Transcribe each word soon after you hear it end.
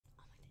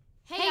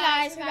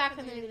guys, we're back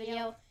with a new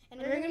video,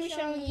 and we're going to be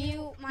showing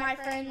you my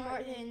friend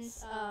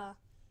Martin's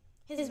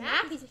his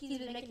map. He's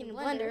been making in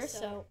Blender,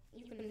 so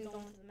you can go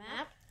into the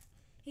map.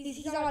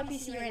 He's on my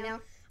PC right now.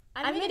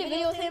 I made a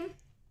video with him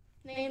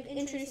named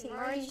Introducing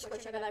Martin. Just go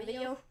check out that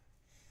video.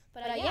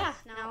 But yeah,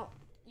 now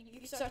you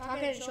can start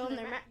talking and show them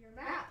your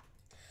map.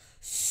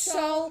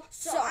 So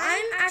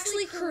I'm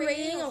actually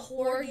creating a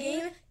horror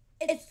game.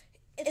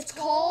 It's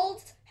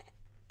called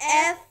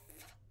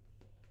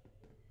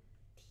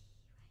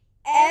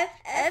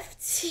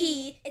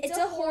FFT. It's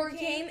a horror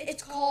game.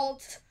 It's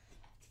called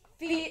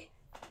Fear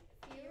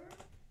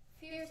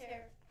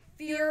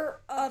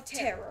of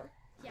Terror.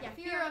 Yeah,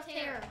 Fear of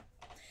Terror.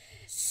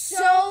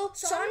 So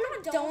I'm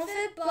not done with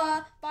it,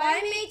 but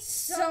I made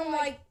some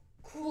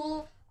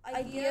cool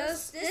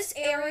ideas. This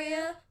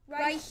area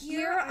right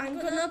here, I'm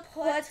gonna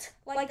put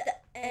the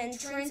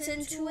entrance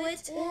into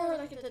it, Or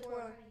a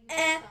tutorial.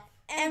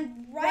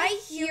 and right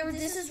here,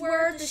 this is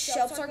where the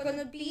shelves are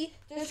gonna be.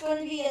 There's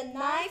gonna be a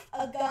knife,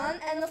 a gun,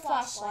 and a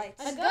flashlight.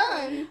 A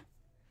gun?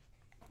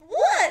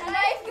 What? A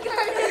knife,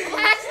 gun, and a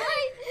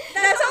flashlight?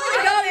 That's all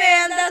I got,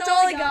 man. That's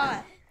all I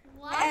got.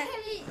 Why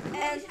can't he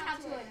have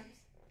 2 items?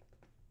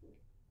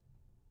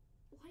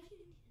 Why do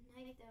you need a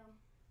knife, though?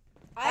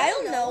 I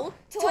don't know.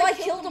 Till I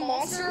kill the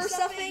monster or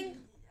something.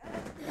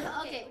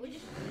 Okay,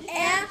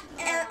 And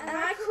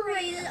I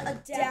created a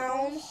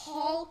down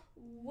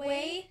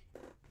hallway.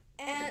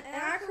 And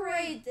I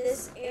created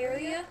this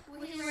area.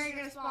 Which is where you're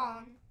gonna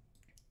spawn.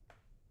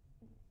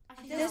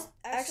 This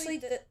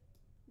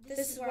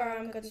is where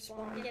I'm gonna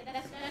spawn. Yeah,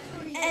 that's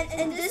where you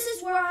And this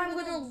is where I'm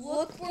gonna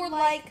look for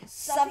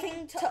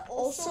something to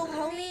also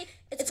help me.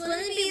 It's gonna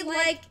be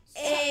I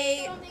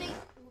don't think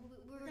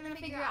we're gonna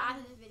figure out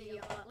after this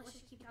video, but let's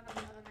just keep talking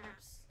about other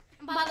maps.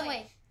 And by the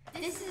way,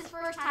 this is his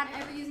first time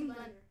ever using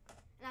Blender.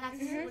 And that's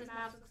what his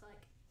map looks like.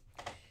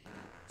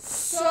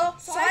 So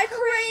I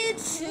created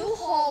 2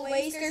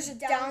 hallways. There's a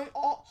down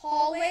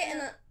hallway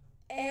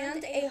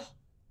and a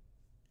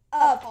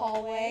up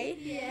hallway.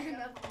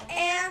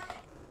 Yeah.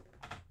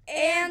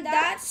 And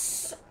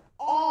that's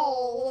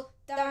all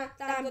that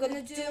I'm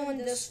gonna do in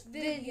this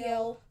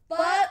video.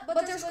 But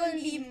there's gonna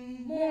be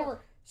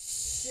more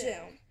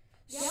soon.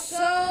 Yep.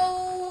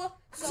 So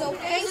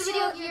thanks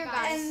video here,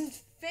 guys. and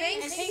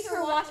And thanks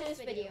for watching this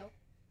video.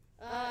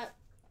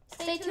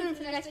 Stay tuned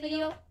for the next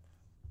video.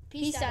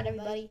 Peace out,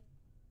 everybody.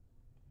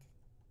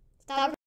 Stop.